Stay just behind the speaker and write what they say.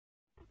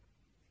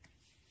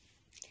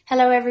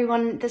Hello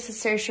everyone, this is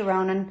Saoirse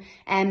Ronan,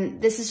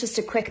 and this is just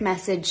a quick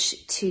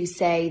message to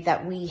say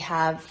that we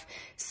have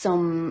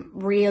some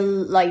real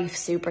life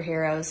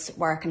superheroes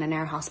working in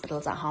our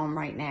hospitals at home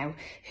right now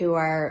who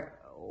are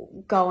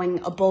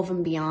going above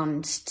and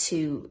beyond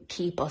to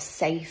keep us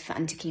safe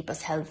and to keep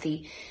us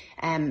healthy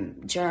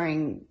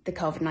during the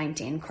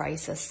COVID-19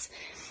 crisis.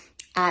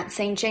 At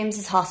St.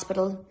 James's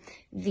Hospital,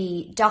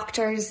 the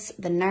doctors,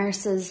 the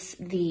nurses,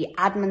 the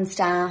admin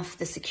staff,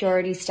 the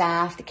security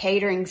staff, the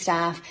catering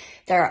staff,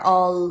 they're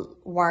all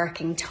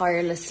working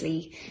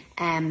tirelessly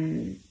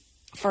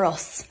for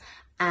us.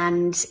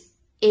 And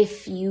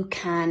if you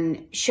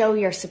can show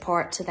your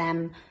support to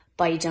them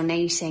by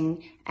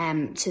donating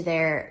to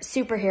their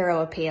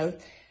superhero appeal,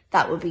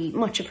 that would be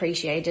much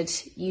appreciated.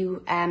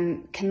 You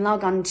can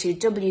log on to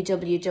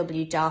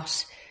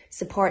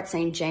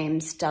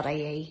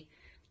www.supportstjames.ie.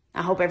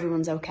 I hope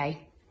everyone's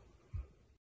okay.